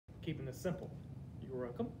keeping this simple. You're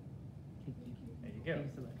welcome. There you go.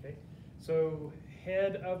 Thanks so much. Okay. So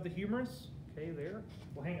head of the humerus. Okay, there.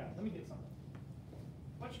 Well, hang on. Let me get something.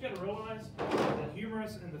 What you got to realize, the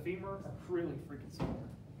humerus and the femur are really freaking similar.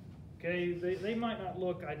 Okay, they might not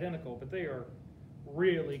look identical, but they are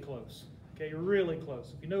really close. Okay, really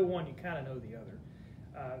close. If you know one, you kind of know the other.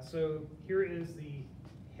 So here is the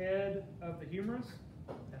head of the humerus.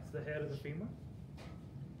 That's the head of the femur.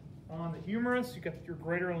 On the humerus, you got your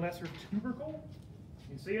greater and lesser tubercle.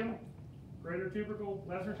 You see them? Greater tubercle,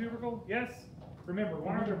 lesser tubercle. Yes. Remember,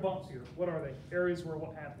 why are there bumps here? What are they? Areas where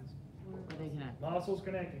what happens? Where they connect. Muscles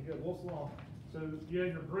connecting. Good. Wolf's Law. So you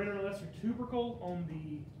have your greater and lesser tubercle on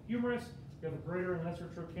the humerus. You have a greater and lesser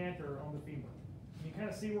trochanter on the femur. Can you kind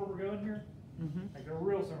of see where we're going here? Mm-hmm. Like they're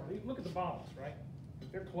real similar. Look at the bottoms, right?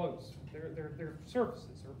 They're close. Their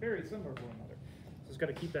surfaces are very similar to one another. So just got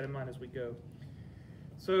to keep that in mind as we go.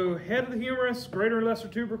 So head of the humerus, greater and lesser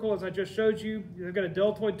tubercle, as I just showed you. You've got a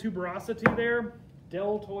deltoid tuberosity there.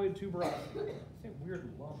 Deltoid tuberosity. See a weird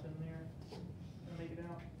lump in there? Can I make it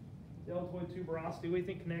out? Deltoid tuberosity. What do you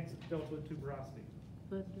think connects to deltoid tuberosity?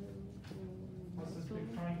 What's this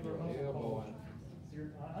big triangular muscle called? It's your,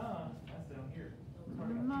 that's down here.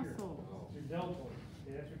 Muscle. It's your deltoid.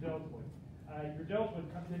 Okay, that's your deltoid. Your deltoid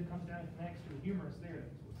comes down and connects to the humerus there.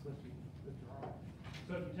 That's what lift your arm.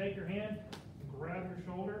 So if you take your hand and grab your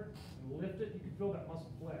shoulder and lift it, you can feel that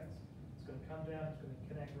muscle flex. It's going to come down, it's going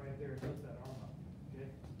to connect right there and lift that arm up. Okay?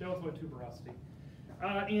 Deltoid tuberosity.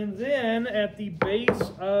 And then at the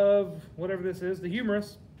base of whatever this is, the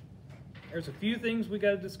humerus, there's a few things we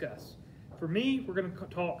got to discuss. For me, we're going to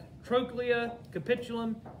talk trochlea,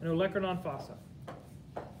 capitulum, and olecranon fossa.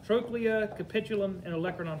 Trochlea, capitulum, and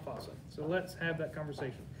olecranon fossa. So let's have that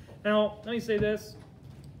conversation. Now, let me say this.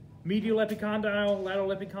 Medial epicondyle, lateral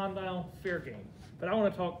epicondyle, fair game. But I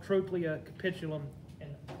want to talk trochlea, capitulum,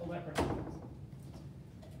 and olecranon fossa.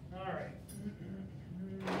 All right.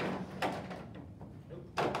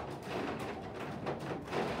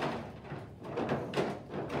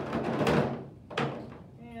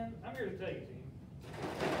 And I'm here to tell you, team,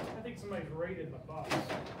 I think somebody's raided my box.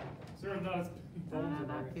 Sarah does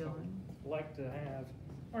that feeling. like to have.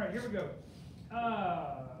 All right, here we go.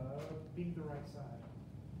 Be the right side.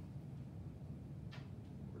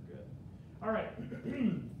 We're good. All right.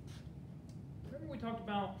 Remember we talked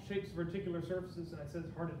about shapes of articular surfaces, and I said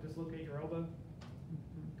it's hard to dislocate your elbow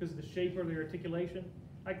because of the shape of the articulation.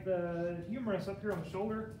 Like the humerus up here on the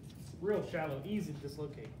shoulder, real shallow, easy to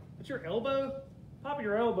dislocate. But your elbow, popping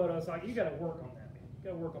your elbow to the side, you got to work on that, man. You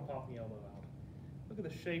got to work on popping the elbow out. Look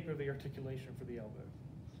at the shape of the articulation for the elbow.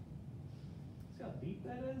 See how deep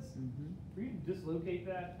that is? Mm-hmm. For you to dislocate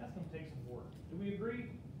that, that's going to take some work. Do we agree?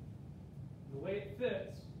 The way it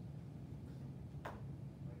fits, like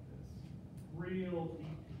this, real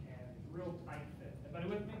deep cavity, real tight fit.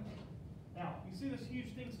 Everybody with me? Now, you see this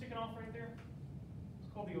huge thing sticking off right there?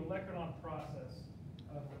 It's called the olecranon process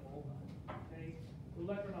of the vulva. Okay, the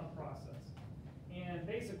olecranon process, and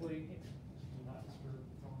basically, not just for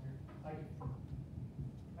on here.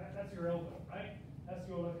 That's your elbow, right? That's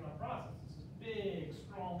the olecranon process. It's this big,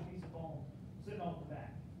 strong piece of bone sitting off the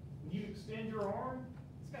back. When you extend your arm,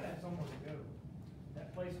 it's got to have somewhere to go.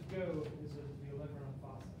 That place to go is the olecranon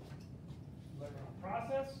fossa. Olecranon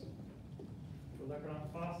process,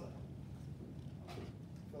 olecranon fossa. I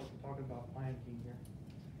feel like we're talking about Lion King here.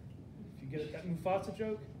 If you get it, that Mufasa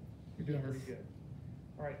joke, you're doing pretty good.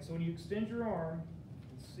 All right, so when you extend your arm,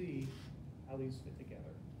 you can see how these fit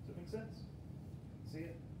together. Does that make sense? See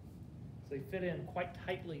it? So they fit in quite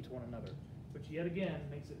tightly to one another, which yet again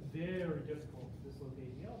makes it very difficult to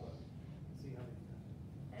dislocate the elbow. See how they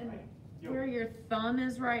fit. And Right. where your thumb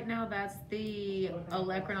is right now, that's the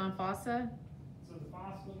olecranon fossa? So the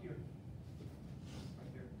fossa, look here.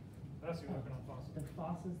 Right there. That's the olecranon fossa. The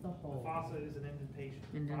fossa is the The hole. fossa is an indentation.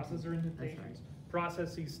 Indentation. Fossas are indentations. That's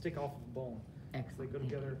Processes stick off of the bone. Excellent. They go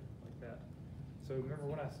together like that. So remember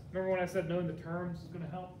when I said knowing the terms is going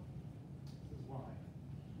to help? This is why.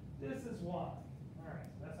 This is why. All right,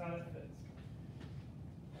 so that's how that fits.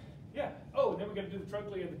 Yeah. Oh, then we got to do the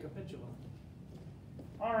trochlea of the capitulum.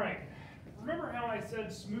 All right. Remember how I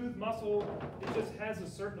said smooth muscle? It just has a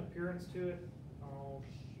certain appearance to it. Oh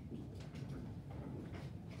shoot.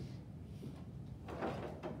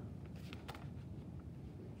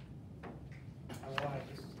 I lied.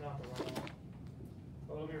 This is not the right arm.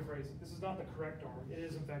 Well, let me rephrase it. This is not the correct arm. It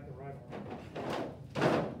is in fact the right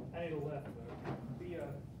arm. I need a left though. Yes.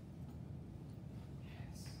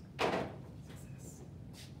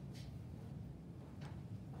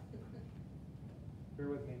 Success. Bear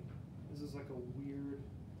with me. This is like a weird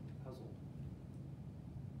puzzle.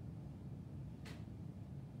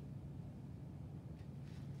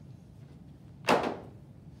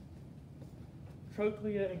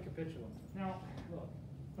 trochlea and capitulum. Now, look,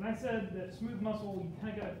 when I said that smooth muscle, you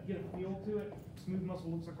kind of got to get a feel to it. Smooth muscle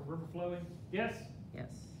looks like a river flowing. Yes? Yes.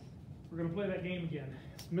 We're going to play that game again.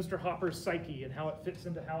 Mr. Hopper's psyche and how it fits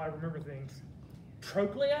into how I remember things.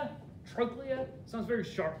 Trochlea? Trochlea? Sounds very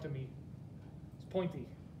sharp to me. It's pointy.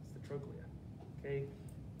 It's the trochlea. Okay.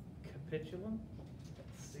 Capitulum.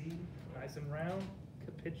 Let's see. Nice and round.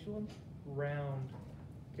 Capitulum. Round.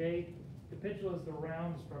 Okay. Capitula is the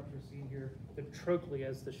round structure seen here. The trochlea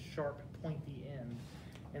is the sharp, pointy end.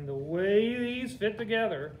 And the way these fit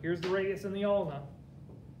together, here's the radius and the ulna,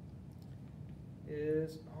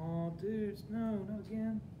 is, oh dudes, no, not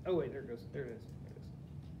again. Oh wait, there it goes, there it is, there it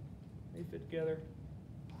is. They fit together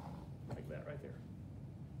like that right there.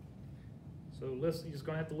 So listen, you're just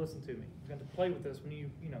gonna have to listen to me. You're gonna have to play with this when you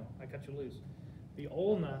know, I cut you loose. The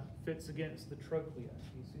ulna fits against the trochlea.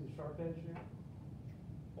 You see the sharp edge there?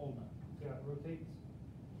 Ulna, see how it rotates?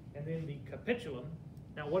 And then the capitulum.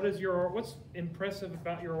 Now what's impressive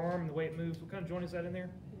about your arm and the way it moves? What kind of joint is that in there?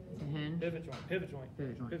 Pivot joint, pivot joint,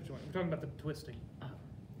 Pivot joint. pivot joint. We're talking about the twisting. Oh.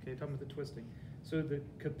 Okay, talking about the twisting. So the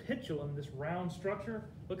capitulum, this round structure,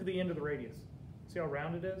 look at the end of the radius. See how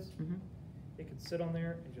round it is? Mm-hmm. It can sit on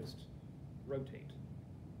there and just rotate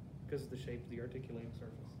because of the shape of the articulating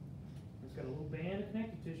surface. It's got a little band of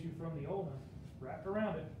connective tissue from the ulna wrapped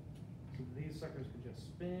around it, so that these suckers can just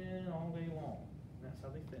spin all day long. And that's how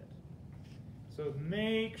they fit. So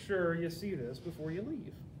make sure you see this before you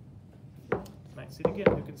leave. Might see it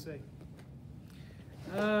again, who can say?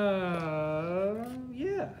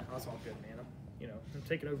 Yeah. That's all good, man. I'm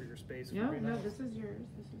taking over your space. No, Very no, nice. this is yours.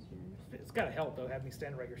 This is yours. It's got to help, though, have me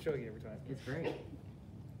stand right here showing you every time. It's great.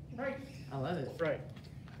 Right. I love it. Right.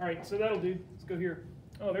 All right, so that'll do. Let's go here.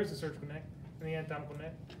 Oh, there's the surgical neck and the anatomical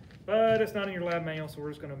neck. But it's not in your lab manual, so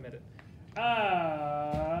we're just going to omit it.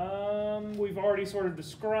 We've already sort of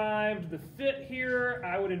described the fit here.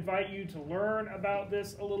 I would invite you to learn about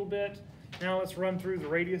this a little bit. Now let's run through the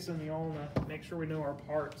radius and the ulna, make sure we know our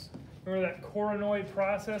parts. Remember that coronoid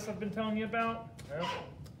process I've been telling you about? Well,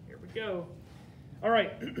 here we go. All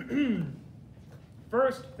right,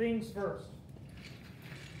 first things first.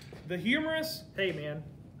 The humerus, hey man,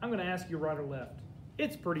 I'm gonna ask you right or left.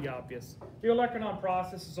 It's pretty obvious. The olecranon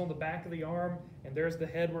process is on the back of the arm, and there's the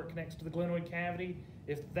head where it connects to the glenoid cavity.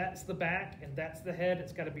 If that's the back and that's the head,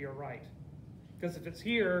 it's gotta be a right. Because if it's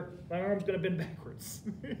here, my arm's gonna bend backwards.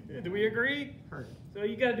 Do we agree? Perfect. So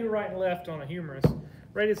you gotta do right and left on a humerus.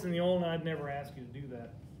 Radius and the ulna, I'd never ask you to do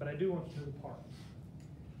that, but I do want you to know the parts.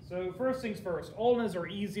 So first things first, ulnas are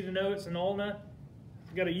easy to know. It's an ulna.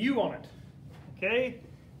 It's got a U on it, okay?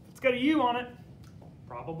 If it's got a U on it,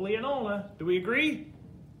 probably an ulna. Do we agree?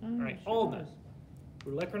 All right, ulna.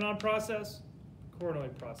 Olecranon process,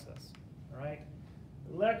 coronoid process, all right?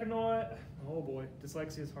 Olecranon, oh boy,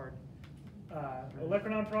 dyslexia is hard.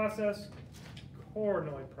 Olecranon process,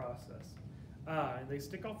 coronoid process. And they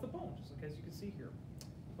stick off the bone, just like as you can see here.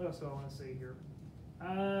 What else do I want to say here?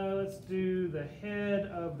 Let's do the head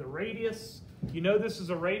of the radius. You know this is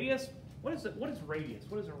a radius? What is it? What is radius?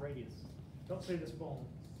 What is a radius? Don't say this bone.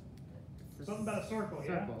 Something about a circle,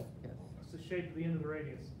 yeah? Circle, yes. What's the shape of the end of the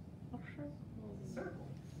radius? Oh, sure. It's a circle.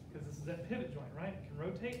 Because this is that pivot joint, right? It can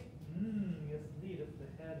rotate. Yes, indeed, it's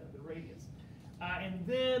the head of the radius. And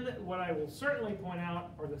then what I will certainly point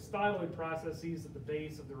out are the styloid processes at the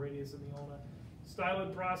base of the radius and the ulna.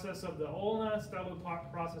 Styloid process of the ulna,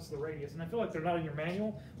 styloid process of the radius. And I feel like they're not in your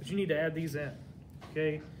manual, but you need to add these in.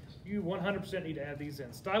 Okay? You 100% need to add these in.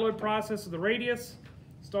 Styloid process of the radius,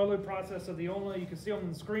 styloid process of the ulna. You can see them on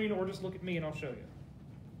the screen, or just look at me and I'll show you.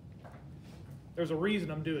 There's a reason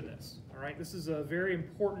I'm doing this. All right? This is a very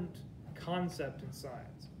important concept in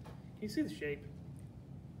science. Can you see the shape?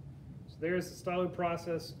 There's the styloid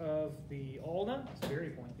process of the ulna. It's very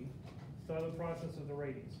pointy. Styloid process of the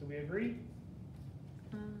radius. Do we agree?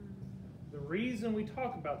 The reason we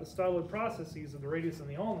talk about the styloid processes of the radius and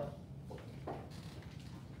the ulna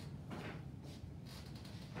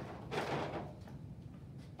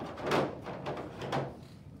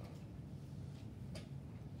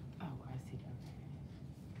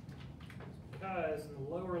because in the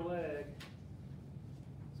lower leg,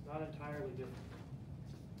 it's not entirely different.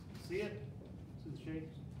 See it? See the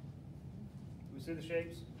shapes? Do we see the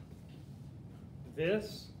shapes?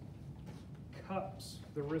 This cups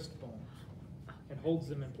the wrist bones and holds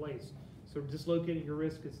them in place. So dislocating your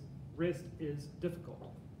wrist is difficult.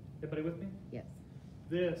 Everybody with me? Yes.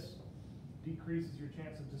 This decreases your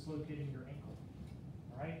chance of dislocating your ankle.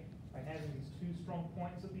 All right? By having these two strong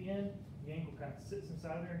points at the end, the ankle kind of sits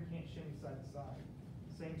inside there and can't shimmy side to side.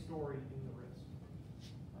 Same story in the wrist.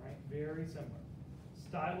 All right? Very similar.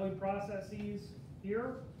 Styloid processes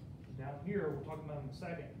here, Down here, we're talking about in a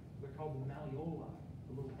second, they're called the malleoli,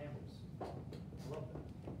 the little handles. I love that.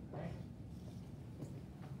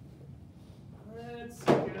 All right. Let's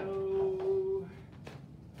go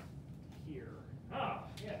here. Ah,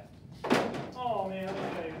 yeah. Oh man,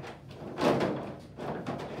 okay.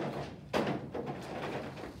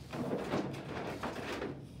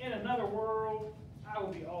 In another world, I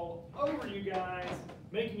will be all over you guys,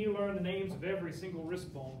 making you learn the names of every single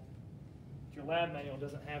wrist bone. Your lab manual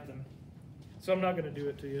doesn't have them, so I'm not going to do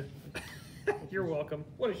it to you. You're welcome.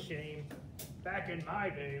 What a shame. Back in my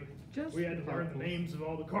day, we had to learn the names of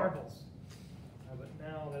all the carpals. But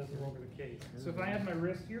now that is no longer the case. So if I have my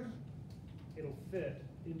wrist here, it'll fit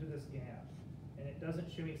into this gap. And it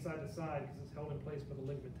doesn't shimmy side to side because it's held in place by the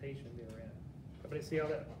ligamentation therein. Everybody see how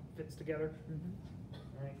that fits together?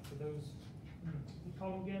 All right, so those, you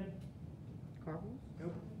call them again? Carpals?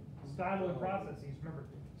 Nope. Styloid processes. Remember,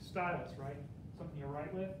 stylus, right? Something you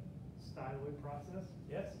write with? Styloid process,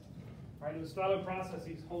 yes? All right, those styloid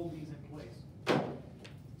processes hold these in place.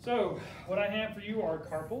 So, what I have for you are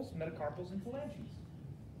carpals, metacarpals, and phalanges.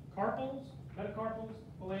 Carpals, metacarpals,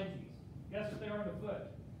 phalanges. Guess what they are in the foot?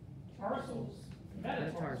 Tarsals,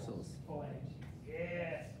 metatarsals, phalanges.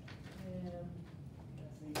 Yes. And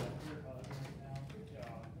let's see what you're right now. Good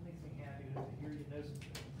job. It makes me happy to hear you know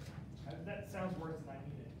something. That sounds worse than I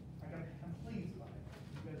needed. I'm pleased by it.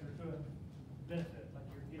 You guys are doing benefit, like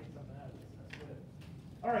you're getting something out of this. That's good.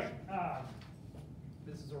 All right.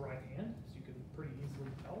 This is a right hand, as you can pretty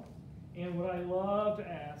easily tell. And what I love to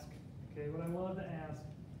ask, okay, what I love to ask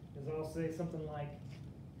is I'll say something like,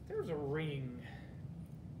 if there's a ring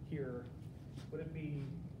here, would it be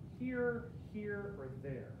here, here, or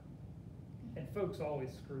there? And folks always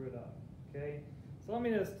screw it up, okay? So let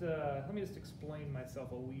me just explain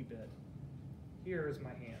myself a wee bit. Here is my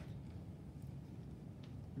hand.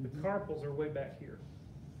 The carpals are way back here.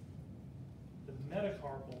 The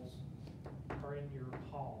metacarpals are in your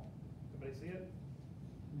palm. Everybody see it?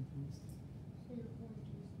 It's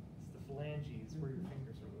the phalanges where your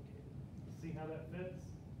fingers are located. See how that fits?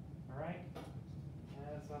 All right?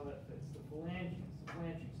 That's how that fits. The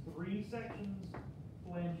phalanges. Three sections,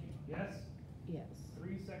 phalanges. Yes? Yes.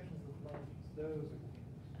 Three sections of phalanges. Those are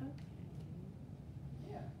Okay.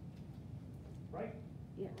 yeah. Right?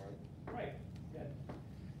 Yeah. Right. Good.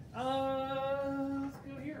 Let's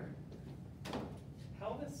go here.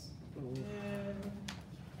 Pelvis.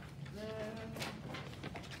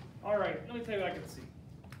 All right, let me tell you what I can see.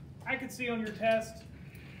 I could see on your test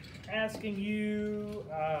asking you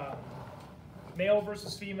male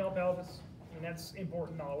versus female pelvis. I mean, that's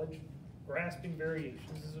important knowledge. Grasping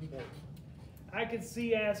variations is important. I could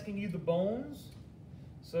see asking you the bones.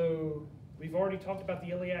 So we've already talked about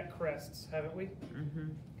the iliac crests, haven't we?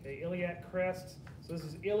 Okay, iliac crest. So this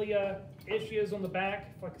is ilia. Ischia is on the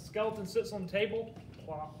back. If like a skeleton sits on the table,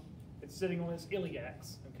 plop. It's sitting on its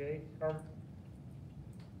iliacs. Okay.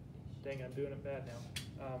 Dang, I'm doing it bad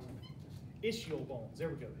now. Ischial bones. There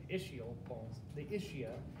we go. Ischial bones. The ischia,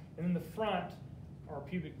 and then the front are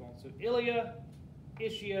pubic bones. So ilia,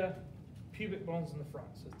 ischia, pubic bones in the front.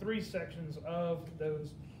 So three sections of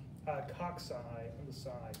those cocci on the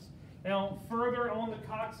sides. Now, further on the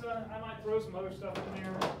cocci, I might throw some other stuff in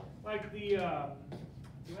there, like the.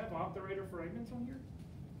 Do you have obturator fragments on here?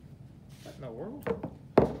 What in the world?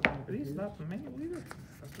 Are these not the manual either?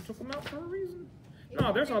 I just took them out for a reason.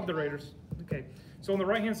 No, there's obturators. Okay, so on the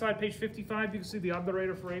right-hand side, page 55, you can see the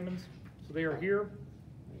obturator foramens. So they are here.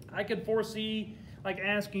 I could foresee, like,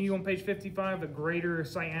 asking you on page 55, the greater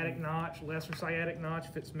sciatic notch, lesser sciatic notch,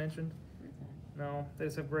 if it's mentioned. No, they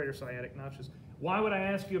just have greater sciatic notches. Why would I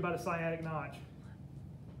ask you about a sciatic notch?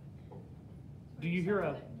 Do you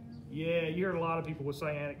hear yeah, you heard a lot of people with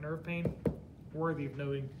sciatic nerve pain. Worthy of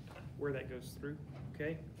noting where that goes through,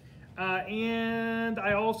 okay? And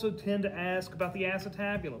I also tend to ask about the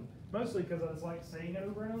acetabulum, mostly because I was like saying it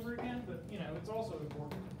over and over again, but you know, it's also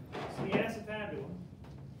important. So the acetabulum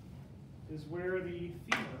is where the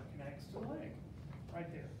femur connects to the leg, right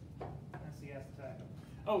there. That's the acetabulum.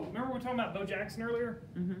 Oh, remember we were talking about Bo Jackson earlier?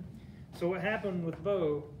 So what happened with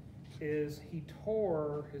Bo is he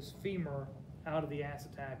tore his femur out of the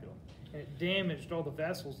acetabulum, and it damaged all the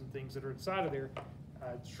vessels and things that are inside of there,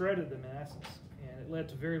 shredded them in essence. And it led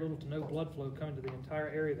to very little to no blood flow coming to the entire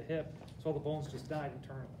area of the hip, so all the bones just died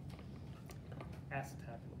internally.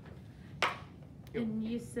 Acetabulum. And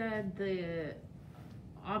you said the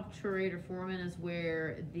obturator foramen is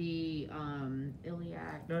where the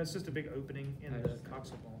iliac. No, it's just a big opening in the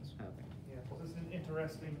coccygeal bones. Okay. Yeah, so this is an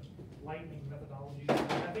interesting lightning methodology.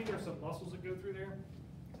 I think there's some muscles that go through there.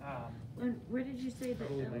 Where did you say the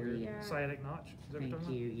iliac? Sciatic notch. Is that what you're Thank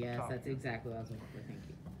talking you. about? Yes, Top. that's exactly what I was looking for. Thank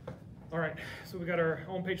you. All right, so we got our,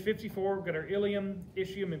 on page 54, we've got our ilium,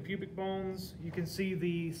 ischium, and pubic bones. You can see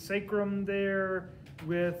the sacrum there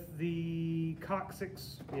with the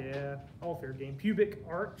coccyx, yeah, all fair game, pubic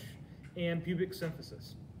arch, and pubic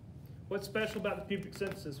symphysis. What's special about the pubic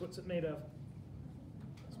symphysis? What's it made of?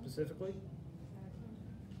 Specifically?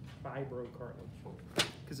 Fibrocartilage,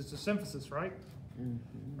 because it's a symphysis, right?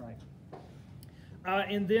 Mm-hmm. Right.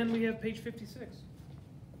 And then we have page 56.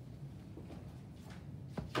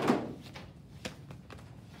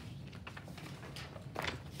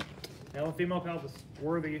 Male and female pelvis,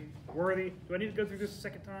 worthy. Do I need to go through this a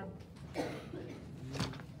second time?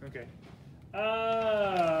 Okay.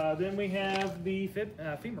 Then we have the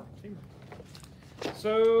femur.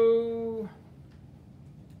 So,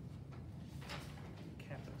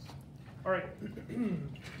 capitis. All right. Let me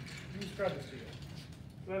describe this to you.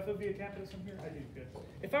 Do I have fovea capitis in here? I do, good.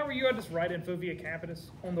 If I were you, I'd just write in fovea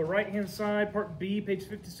capitis. On the right-hand side, part B, page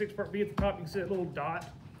 56, part B at the top, you can see that little dot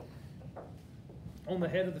on the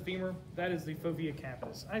head of the femur. That is the fovea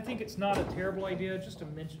capitis. I think it's not a terrible idea just to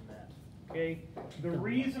mention that, okay? The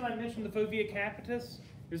reason I mentioned the fovea capitis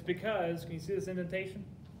is because, can you see this indentation?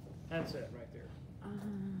 That's it right there.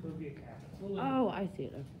 Fovea capitis. Oh, I see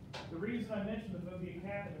it. The reason I mentioned the fovea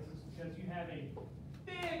capitis is because you have a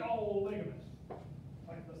big old ligament,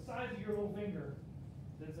 like the size of your little finger,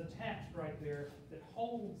 that's attached right there that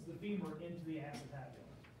holds the femur into the acetabulum.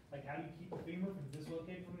 Like, how do you keep the femur from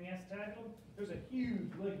dislocating from the acetabulum? There's a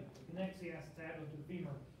huge ligament that connects the acetabulum to the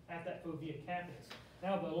femur at that fovea capitis.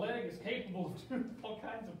 Now, the leg is capable of doing all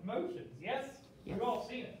kinds of motions, yes? You've all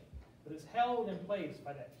seen it. But it's held in place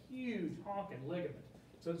by that huge honking ligament.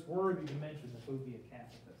 So it's worthy to mention the fovea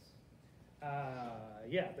capitis.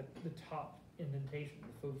 Yeah, the top indentation,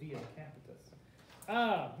 the fovea capitis.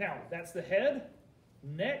 Now, that's the head,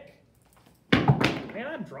 neck. Man,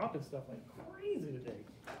 I'm dropping stuff like crazy today.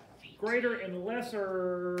 Greater and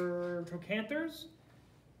lesser trocanthers.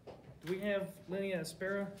 Do we have linea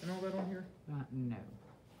aspera and all that on here? No.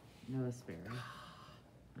 No aspera.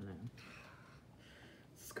 I know.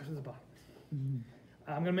 Let's go to the bottom. Mm-hmm.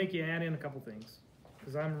 I'm going to make you add in a couple things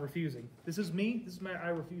because I'm refusing. This is me. This is my I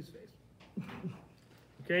refuse face.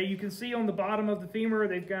 Okay, you can see on the bottom of the femur,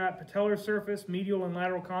 they've got patellar surface, medial and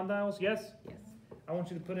lateral condyles. Yes? Yes. I want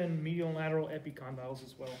you to put in medial and lateral epicondyles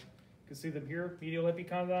as well. You can see them here, medial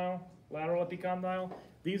epicondyle, lateral epicondyle.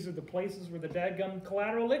 These are the places where the dadgum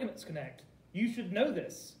collateral ligaments connect. You should know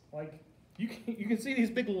this. Like, you can see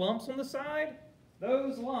these big lumps on the side.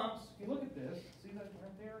 Those lumps, if you look at this, see that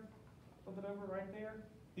right there? Flip it over right there.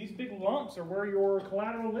 These big lumps are where your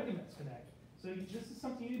collateral ligaments connect. So this is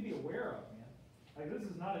something you need to be aware of, man. Like, this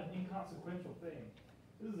is not an inconsequential thing.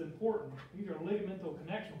 This is important. These are ligamental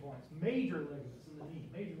connection points. Major ligaments in the knee,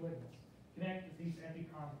 major ligaments connect to these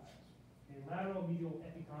epicondyles. Okay, lateral medial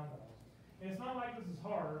epicondyles. And it's not like this is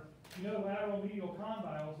hard. You know lateral medial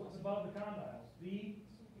condyles. What's above the condyles? The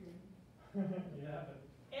yeah, but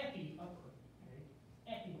epi upper. Okay,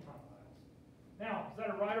 epicondyles. Now, is that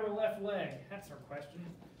a right or a left leg? That's our question.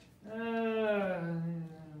 Tell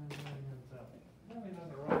me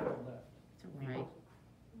that's a right or a left. It's all right.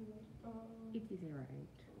 It is all right.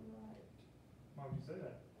 Why would you say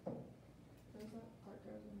that? Because that part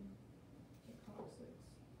goes in the coccyx.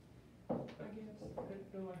 I guess. Could it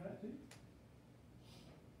go like that too?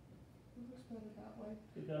 It looks better that way.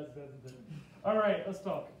 It does, doesn't it? All right, let's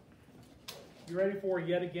talk. You ready for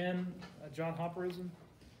yet again a John Hopperism?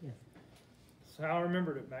 Yes. That's how I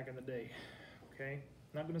remembered it back in the day. Okay?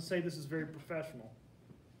 I'm not going to say this is very professional.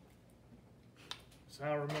 That's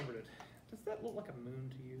how I remembered it. Does that look like a moon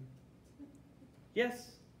to you?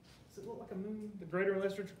 Yes? Does it look like a moon? The greater and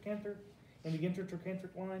lesser trochanter and the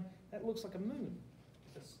intertrochanteric line? That looks like a moon.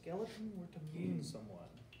 If a skeleton were to moon someone,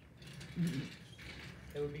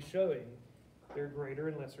 it would be showing their greater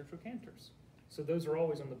and lesser trochanters. So those are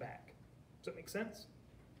always on the back. Does that make sense?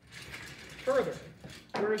 Further,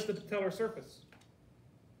 where is the patellar surface?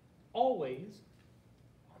 Always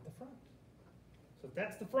on the front. So if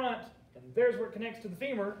that's the front, and there's where it connects to the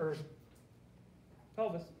femur, or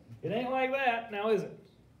pelvis, it ain't like that, now is it?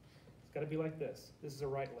 It's got to be like this. This is a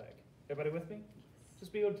right leg. Everybody with me?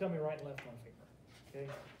 Just be able to tell me right and left on femur. Okay?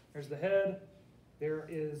 There's the head. There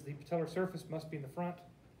is the patellar surface, must be in the front.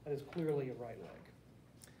 That is clearly a right leg.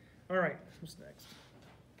 All right, what's next?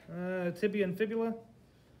 Tibia and fibula.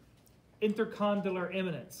 Intercondylar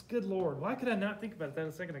eminence. Good Lord, why could I not think about that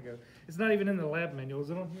a second ago? It's not even in the lab manual. Is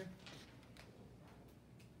it on here?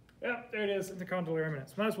 Yep, there it is, intercondylar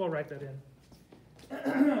eminence. Might as well write that in.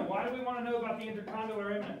 Why do we want to know about the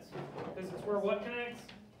intercondylar eminence? Because it's where what connects?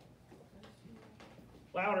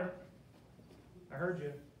 Louder. I heard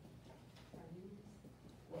you.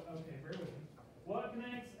 Okay, bear with me. What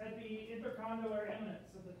connects at the intercondylar eminence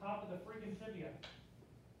at the top of the freaking tibia?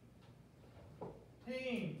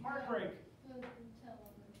 Team, heartbreak.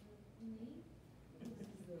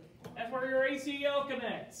 That's where your ACL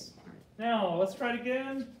connects. Now, let's try it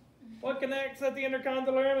again. What connects at the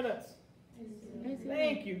intercondylar eminence?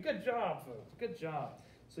 Thank you. Good job, folks. Good job.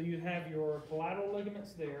 So you have your collateral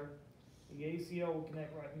ligaments there. The ACL will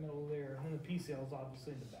connect right in the middle there. And then the PCL is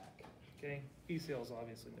obviously in the back. Okay? PCL is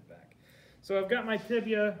obviously in the back. So I've got my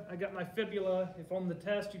tibia. I got my fibula. If on the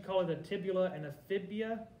test you call it a tibula and a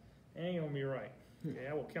fibia, it ain't gonna be right. Okay,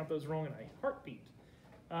 I will count those wrong in a heartbeat.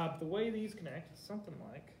 The way these connect is something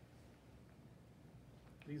like,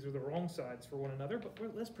 these are the wrong sides for one another, but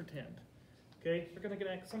let's pretend. Okay, they're gonna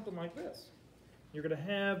connect something like this. You're gonna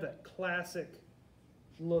have that classic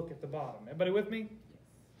look at the bottom. Everybody with me?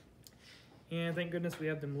 And thank goodness we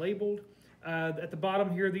have them labeled. At the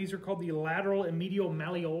bottom here, these are called the lateral and medial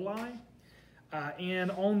malleoli.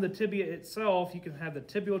 And on the tibia itself, you can have the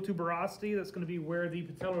tibial tuberosity. That's going to be where the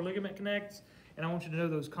patellar ligament connects. And I want you to know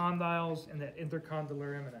those condyles and that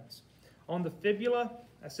intercondylar eminence. On the fibula,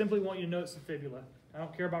 I simply want you to notice the fibula. I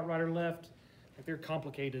don't care about right or left. Like, they're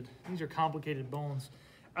complicated. These are complicated bones.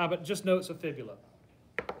 But just notice the fibula.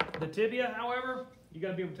 The tibia, however, you got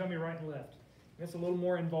to be able to tell me right and left. It's a little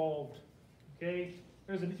more involved. Okay?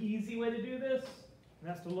 There's an easy way to do this, and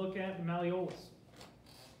that's to look at the malleolus.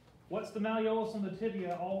 What's the malleolus on the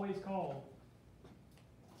tibia always called?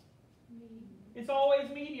 It's always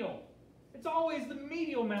medial. It's always the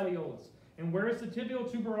medial malleolus. And where is the tibial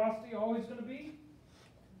tuberosity always going to be?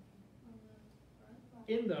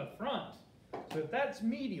 In the front. So if that's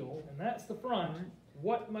medial and that's the front,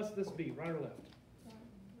 what must this be, right or left?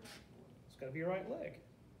 It's got to be your right leg.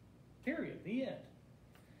 Period. The end.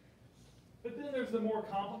 But then there's the more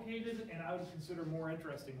complicated, and I would consider more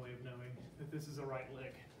interesting way of knowing that this is a right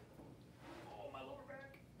leg. Oh, my lower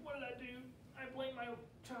back. What did I do? I blame my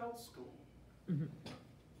child's school.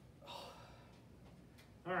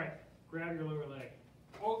 All right, grab your lower leg.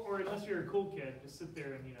 Or unless you're a cool kid, just sit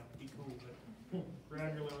there and, be cool, but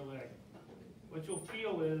grab your lower leg. What you'll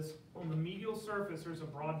feel is, on the medial surface, there's a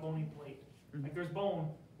broad bony plate. Like there's bone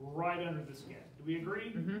right under the skin. Do we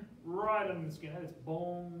agree? Right under the skin. That is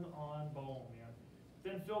bone on bone, man.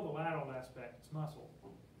 Then feel the lateral aspect. It's muscle.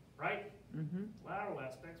 Right? Lateral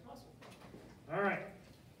aspect's muscle. All right.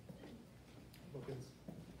 Lucas.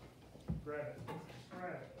 Grab it.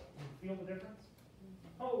 Grab it. You feel the difference?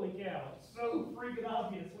 Holy cow. It's so freaking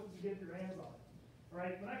obvious once you get your hands on it. All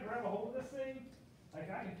right? When I grab a hold of this thing, like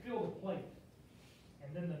I can feel the plate.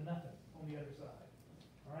 And then the nothing on the other side.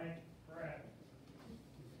 All right? Grab it.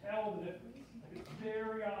 Tell the difference. Like it's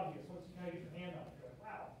very obvious once you kind of get your hand on it. You're like,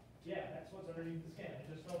 wow, yeah, that's what's underneath the skin. I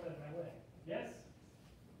just felt that in my leg. Yes?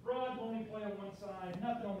 Broad bony plate on one side,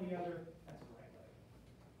 nothing on the other. That's the right leg.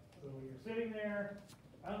 So when you're sitting there,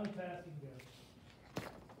 on the test, you can go.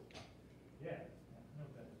 Yeah, no,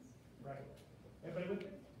 that's right leg. Everybody with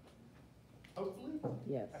me? Hopefully?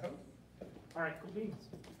 Yes. I hope. All right, cool beans.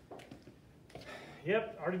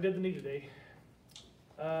 Yep, already did the knee today.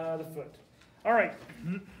 The foot. All right.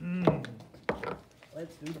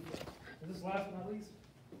 Let's do the foot. Is this last but not least?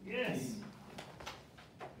 Yes.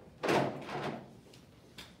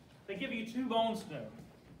 They give you two bones to know.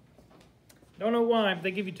 Don't know why, but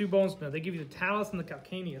they give you two bones to know. They give you the talus and the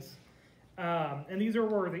calcaneus. And these are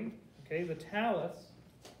worthy. Okay, the talus.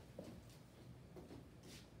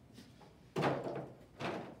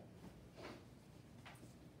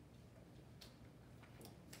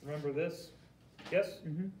 Remember this? Yes?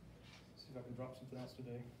 See if I can drop something else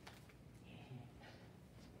today.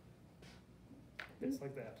 It's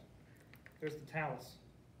like that. There's the talus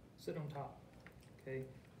sitting on top. Okay,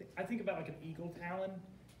 I think about like an eagle talon.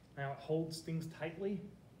 Now it holds things tightly.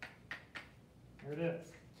 There it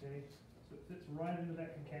is. Okay, so it fits right into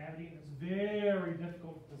that concavity, and it's very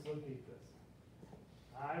difficult to dislocate this.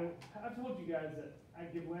 I've told you guys that I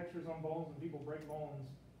give lectures on bones and people break bones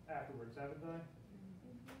afterwards, haven't I?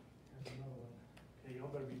 There's another one. Okay, y'all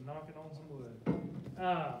better be knocking on some wood.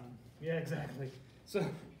 Yeah, exactly. So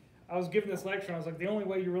I was giving this lecture, and I was like, the only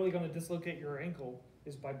way you're really going to dislocate your ankle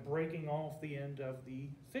is by breaking off the end of the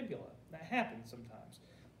fibula. That happens sometimes.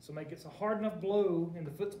 So make it a hard enough blow and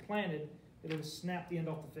the foot's planted, it'll just snap the end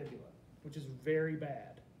off the fibula, which is very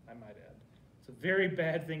bad, I might add. It's a very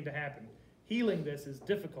bad thing to happen. Healing this is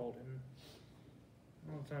difficult, and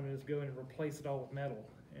all the time is go in and replace it all with metal.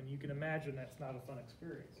 And you can imagine that's not a fun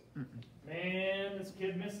experience. Man, this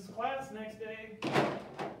kid misses class next day.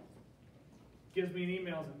 Gives me an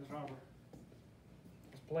email, says, Mr. Robert,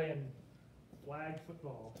 I was playing flag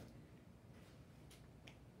football.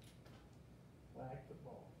 Flag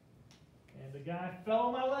football. and the guy fell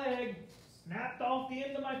on my leg, snapped off the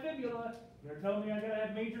end of my fibula. They're telling me I gotta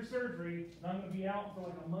have major surgery, and I'm gonna be out for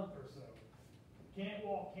like a month or so. Can't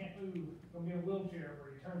walk, can't move, gonna be in a wheelchair for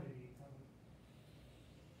eternity.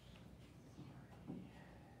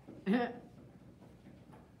 Oh, guys,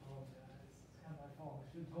 it's kind of my fault.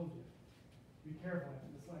 I should have told you. Be careful after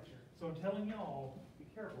this lecture. So I'm telling y'all, be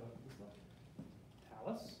careful after this lecture.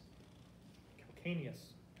 Talus,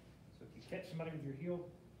 calcaneus. So if you catch somebody with your heel,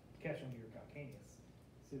 catch them with your calcaneus.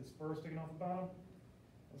 See the spur sticking off the bottom?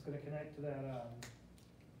 That's going to connect to that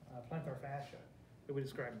plantar fascia that we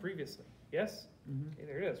described previously. Yes? Mhm. Okay,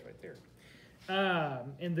 there it is, right there.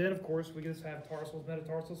 And then, of course, we just have tarsals,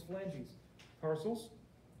 metatarsals, phalanges. Tarsals,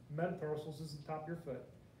 metatarsals is the top of your foot.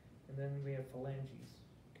 And then we have phalanges.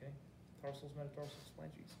 Okay? Tarsals, metatarsals,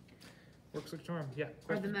 phalanges. Works like a charm. Yeah.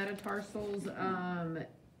 Are the question? metatarsals,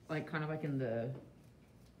 like kind of like in the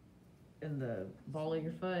ball of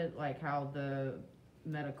your foot, like how the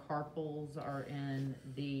metacarpals are in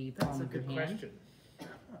the That's palm a of your good hand? question. I'm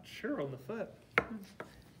not sure on the foot.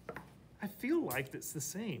 I feel like it's the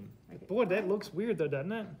same. Okay. Boy, that looks weird though,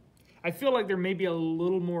 doesn't it? I feel like there may be a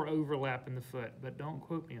little more overlap in the foot, but don't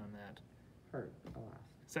quote me on that. Hurt a lot.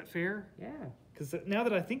 Is that fair? Yeah. Because now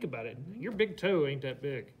that I think about it, your big toe ain't that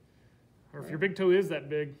big. Or if Right. your big toe is that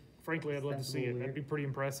big, frankly, I'd love to That's a see it. little That'd weird. be pretty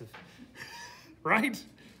impressive. Right?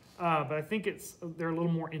 But I think they're a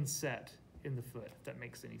little more inset in the foot, if that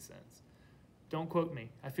makes any sense. Don't quote me.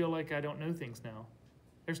 I feel like I don't know things now.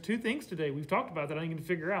 There's two things today we've talked about that I need to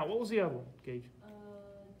figure out. What was the other one, Gage?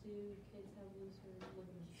 Do kids have looser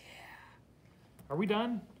ligaments? Are we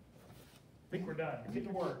done? I think we're done. Get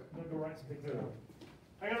to work. I'm gonna go write some things down.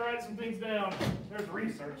 I gotta write some things down. There's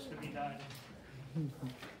research to be done.